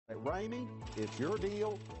At Ramey, it's your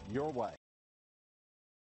deal, your way.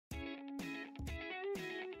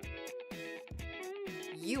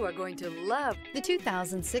 You are going to love the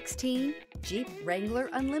 2016 Jeep Wrangler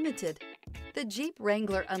Unlimited. The Jeep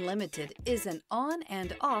Wrangler Unlimited is an on-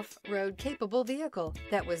 and off-road capable vehicle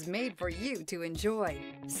that was made for you to enjoy.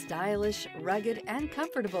 Stylish, rugged, and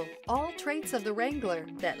comfortable, all traits of the Wrangler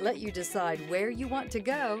that let you decide where you want to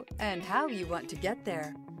go and how you want to get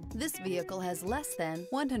there. This vehicle has less than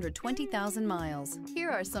 120,000 miles. Here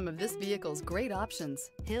are some of this vehicle's great options: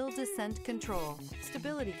 hill descent control,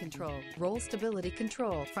 stability control, roll stability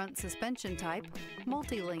control, front suspension type,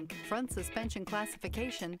 multi-link, front suspension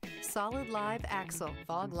classification, solid live axle,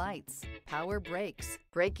 fog lights, power brakes,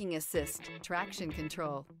 braking assist, traction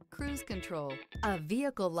control, cruise control. A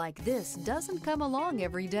vehicle like this doesn't come along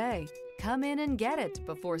every day. Come in and get it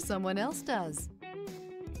before someone else does.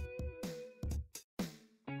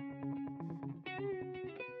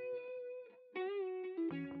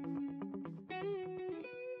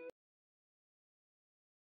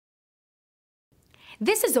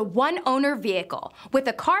 This is a one-owner vehicle with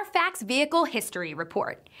a Carfax Vehicle History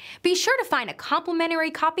Report. Be sure to find a complimentary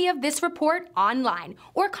copy of this report online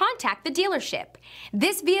or contact the dealership.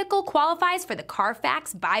 This vehicle qualifies for the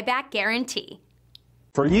Carfax Buyback Guarantee.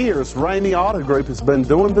 For years, Ramey Auto Group has been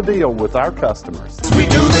doing the deal with our customers. We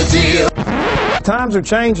do the deal. Times are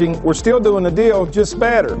changing. We're still doing the deal, just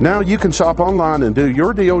better. Now you can shop online and do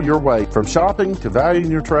your deal your way, from shopping to valuing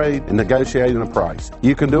your trade and negotiating a price.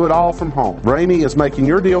 You can do it all from home. Ramey is making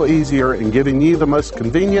your deal easier and giving you the most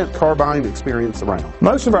convenient car buying experience around.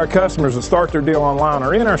 Most of our customers that start their deal online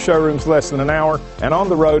are in our showrooms less than an hour and on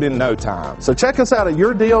the road in no time. So check us out at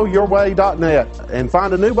yourdealyourway.net and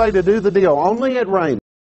find a new way to do the deal only at Ramey.